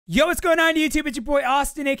Yo, what's going on YouTube? It's your boy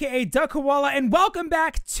Austin, aka Duck Koala, and welcome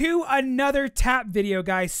back to another tap video,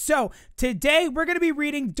 guys. So today we're going to be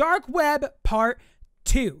reading Dark Web Part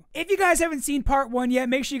 2. If you guys haven't seen Part 1 yet,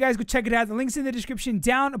 make sure you guys go check it out. The link's in the description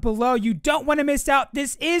down below. You don't want to miss out.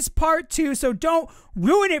 This is Part 2, so don't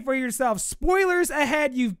ruin it for yourself. Spoilers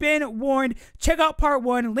ahead. You've been warned. Check out Part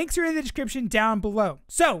 1. Links are in the description down below.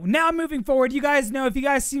 So now moving forward, you guys know, if you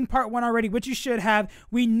guys seen Part 1 already, which you should have,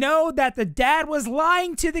 we know that the dad was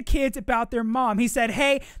lying to the kids about their mom. He said,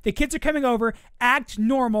 hey, the kids are coming over. Act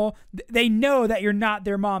normal. They know that you're not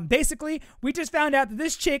their mom. Basically, we just found out that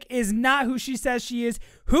this chick is not who she says she is.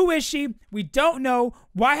 Who is she? We don't know.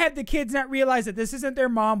 Why have the kids not realized that this isn't their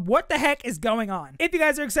mom? What the heck is going on? If you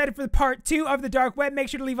guys are excited for the Part 2 of the Dark Web, make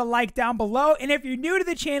sure to leave a like down below. And if you're new to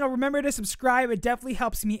the channel, remember to subscribe. It definitely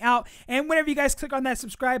helps me out. And whenever you guys click on that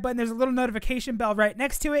subscribe button, there's a little notification bell right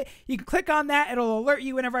next to it. You can click on that. It'll alert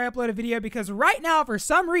you whenever I upload a video, because right now, for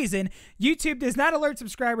some reason, YouTube does not alert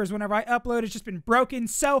subscribers whenever I upload. It's just been broken.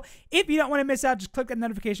 So if you don't want to miss out, just click that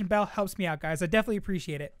notification bell. Helps me out, guys. I definitely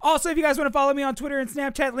appreciate it. Also, if you guys want to follow me on Twitter and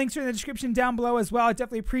Snapchat, links are in the description down below as well. I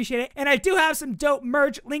definitely appreciate it. And I do have some dope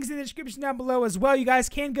merch. Links in the description down below as well. You guys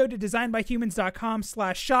can go to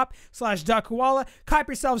designbyhumans.com/shop/duckkoala. Cop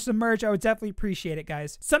yourself some merch. I would definitely appreciate it,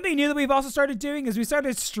 guys. Something new that we've also started doing is we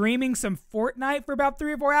started streaming some Fortnite for about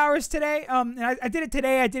 3 or 4 hours today. And I did it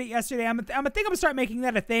today. I did it yesterday. I'm gonna start making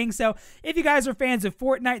that a thing. So if you guys are fans of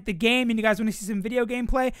Fortnite, the game, and you guys want to see some video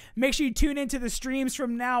gameplay, make sure you tune into the streams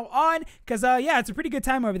from now on, because yeah, it's a pretty good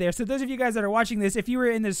time over there. So those of you guys that are watching this, if you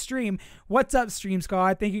were in this stream, what's up, Stream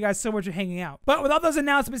Squad? Thank you guys so much for hanging out. But with all those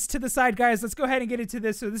announcements to the side, guys, let's go ahead and get into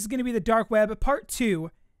this. So this is going to be the Dark Web Part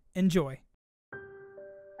 2. Enjoy.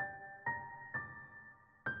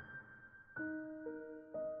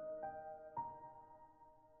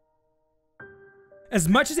 As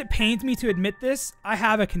much as it pains me to admit this, I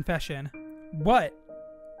have a confession. What?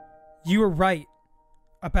 You were right.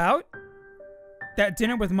 About? That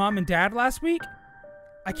dinner with Mom and Dad last week?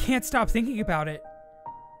 I can't stop thinking about it.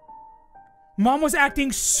 Mom was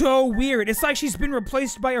acting so weird. It's like she's been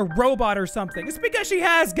replaced by a robot or something. It's because she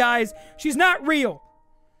has, guys. She's not real.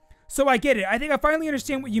 So I get it. I think I finally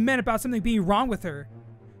understand what you meant about something being wrong with her.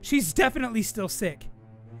 She's definitely still sick.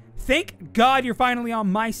 Thank God you're finally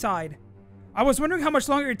on my side. I was wondering how much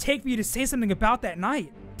longer it'd take for you to say something about that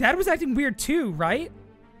night. Dad was acting weird too, right?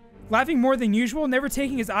 Laughing more than usual, never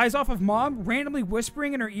taking his eyes off of Mom, randomly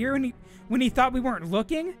whispering in her ear when he thought we weren't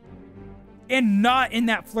looking. And not in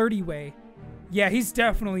that flirty way. Yeah, he's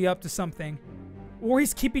definitely up to something. Or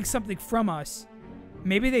he's keeping something from us.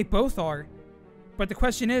 Maybe they both are. But the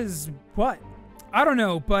question is, what? I don't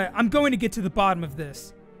know, but I'm going to get to the bottom of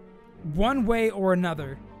this. One way or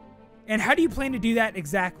another. And how do you plan to do that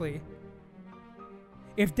exactly?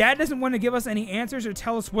 If Dad doesn't want to give us any answers or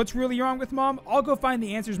tell us what's really wrong with Mom, I'll go find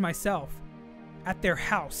the answers myself. At their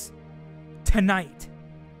house. Tonight.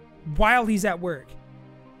 While he's at work.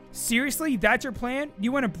 Seriously, that's your plan?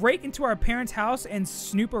 You want to break into our parents' house and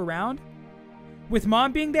snoop around? With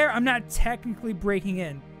Mom being there, I'm not technically breaking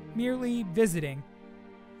in. Merely visiting.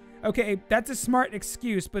 Okay, that's a smart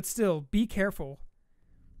excuse, but still, be careful.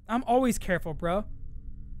 I'm always careful, bro.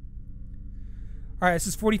 Alright, this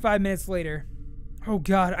is 45 minutes later. Oh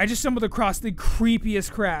god, I just stumbled across the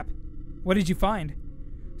creepiest crap. What did you find?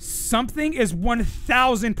 Something is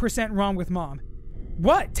 1000% wrong with Mom.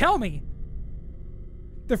 What? Tell me.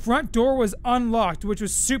 The front door was unlocked, which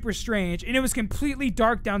was super strange, and it was completely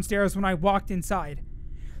dark downstairs when I walked inside.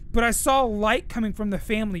 But I saw light coming from the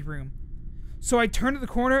family room. So I turned to the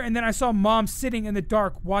corner, and then I saw Mom sitting in the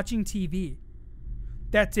dark watching TV.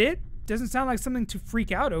 That's it? Doesn't sound like something to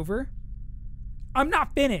freak out over. I'm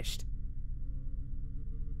not finished.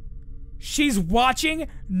 She's watching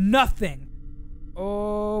nothing.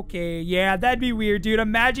 Okay, yeah, that'd be weird, dude.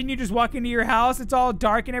 Imagine you just walk into your house, it's all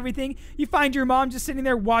dark and everything. You find your mom just sitting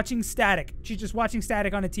there watching static. She's just watching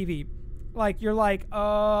static on a TV. Like, you're like,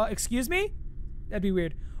 excuse me? That'd be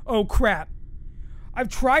weird. Oh, crap. I've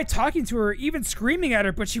tried talking to her, even screaming at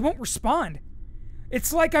her, but she won't respond.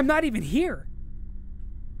 It's like I'm not even here.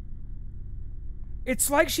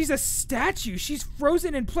 It's like she's a statue. She's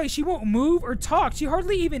frozen in place. She won't move or talk. She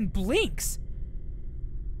hardly even blinks.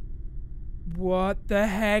 What the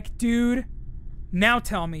heck, dude? Now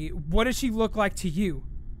tell me, what does she look like to you?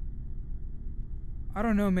 I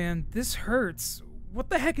don't know, man. This hurts.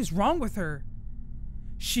 What the heck is wrong with her?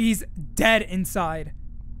 She's dead inside.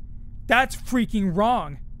 That's freaking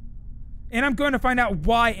wrong. And I'm going to find out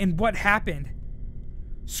why and what happened.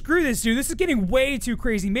 Screw this, dude. This is getting way too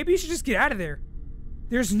crazy. Maybe you should just get out of there.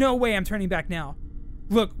 There's no way I'm turning back now.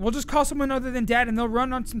 Look, we'll just call someone other than Dad and they'll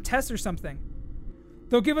run on some tests or something.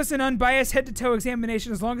 They'll give us an unbiased head-to-toe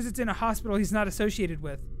examination as long as it's in a hospital he's not associated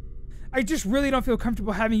with. I just really don't feel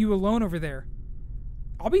comfortable having you alone over there.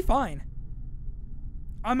 I'll be fine.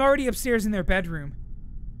 I'm already upstairs in their bedroom.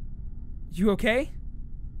 You okay?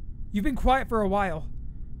 You've been quiet for a while.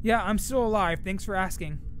 Yeah, I'm still alive. Thanks for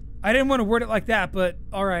asking. I didn't want to word it like that, but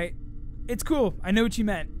alright. It's cool. I know what you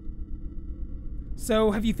meant.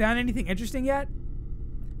 So, have you found anything interesting yet?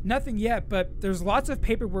 Nothing yet, but there's lots of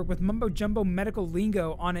paperwork with mumbo-jumbo medical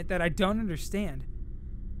lingo on it that I don't understand.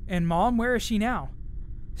 And Mom, where is she now?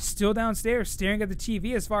 Still downstairs, staring at the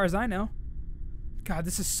TV as far as I know. God,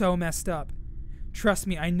 this is so messed up. Trust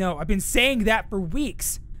me, I know. I've been saying that for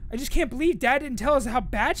weeks. I just can't believe Dad didn't tell us how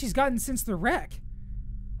bad she's gotten since the wreck.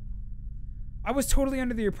 I was totally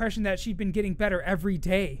under the impression that she'd been getting better every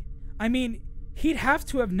day. I mean, he'd have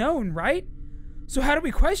to have known, right? So how do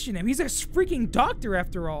we question him? He's a freaking doctor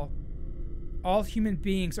after all. All human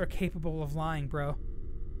beings are capable of lying, bro.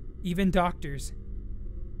 Even doctors.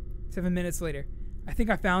 7 minutes later. I think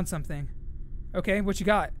I found something. Okay, what you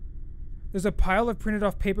got? There's a pile of printed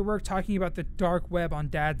off paperwork talking about the dark web on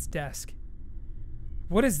Dad's desk.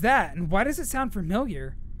 What is that? And why does it sound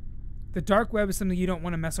familiar? The dark web is something you don't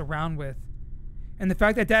want to mess around with. And the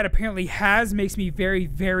fact that Dad apparently has makes me very,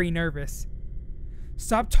 very nervous.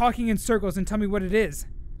 Stop talking in circles and tell me what it is.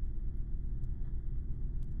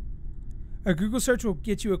 A Google search will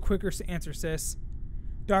get you a quicker answer, sis.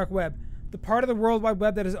 Dark web. The part of the World Wide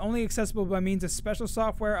Web that is only accessible by means of special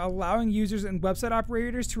software allowing users and website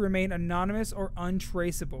operators to remain anonymous or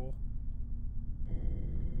untraceable.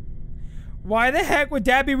 Why the heck would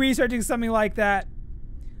Dad be researching something like that?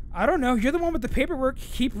 I don't know. You're the one with the paperwork.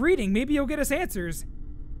 Keep reading. Maybe you'll get us answers.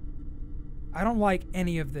 I don't like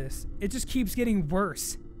any of this. It just keeps getting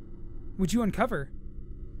worse. What'd you uncover?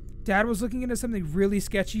 Dad was looking into something really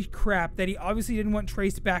sketchy crap that he obviously didn't want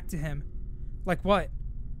traced back to him. Like what?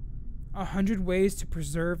 100 ways to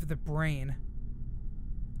preserve the brain.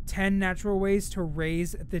 10 natural ways to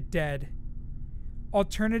raise the dead.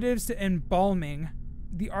 Alternatives to embalming.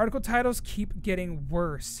 The article titles keep getting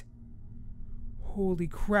worse. Holy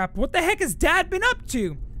crap. What the heck has Dad been up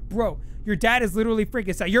to? Bro, your dad is literally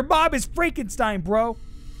Frankenstein. Your mom is Frankenstein, bro.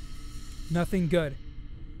 Nothing good.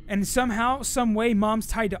 And somehow, some way, Mom's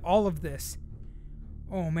tied to all of this.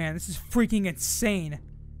 Oh man, this is freaking insane.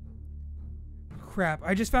 Crap,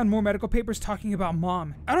 I just found more medical papers talking about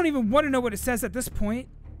Mom. I don't even want to know what it says at this point.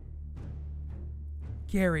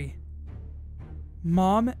 Gary.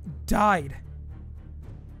 Mom died.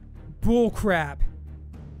 Bullcrap.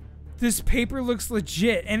 This paper looks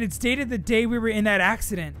legit, and it's dated the day we were in that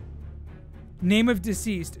accident. Name of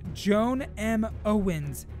deceased, Joan M.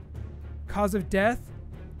 Owens. Cause of death,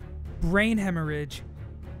 brain hemorrhage.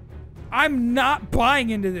 I'm not buying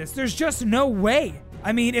into this. There's just no way.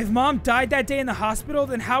 I mean, if Mom died that day in the hospital,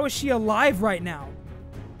 then how is she alive right now?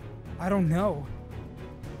 I don't know.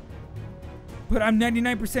 But I'm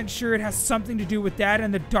 99% sure it has something to do with Dad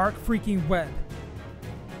and the dark freaking web.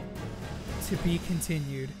 To be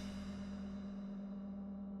continued.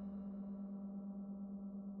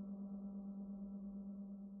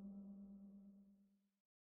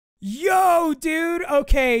 Yo, dude.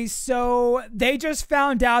 Okay, so they just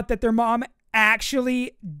found out that their mom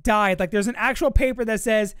actually died. Like, there's an actual paper that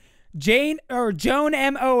says Joan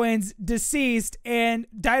M. Owens deceased and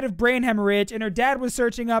died of brain hemorrhage, and her dad was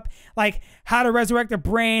searching up like how to resurrect a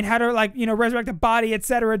brain, how to, like, you know, resurrect a body,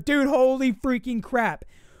 etc. Dude, holy freaking crap.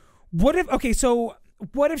 What if, okay, so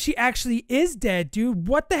what if she actually is dead, dude?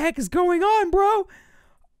 What the heck is going on, bro?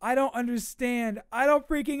 I don't understand. I don't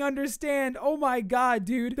freaking understand. Oh my god,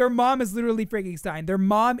 dude. Their mom is literally Frankenstein. Their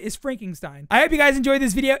mom is Frankenstein. I hope you guys enjoyed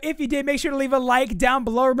this video. If you did, make sure to leave a like down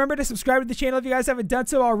below. Remember to subscribe to the channel if you guys haven't done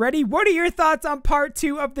so already. What are your thoughts on part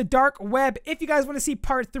 2 of the dark web? If you guys want to see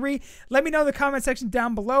part 3, let me know in the comment section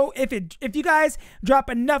down below. If you guys drop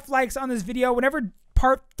enough likes on this video, whenever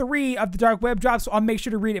part 3 of the dark web drops, I'll make sure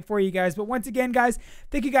to read it for you guys. But once again, guys,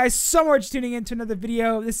 thank you guys so much for tuning in to another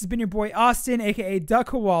video. This has been your boy Austin, aka the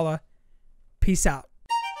Koala. Peace out.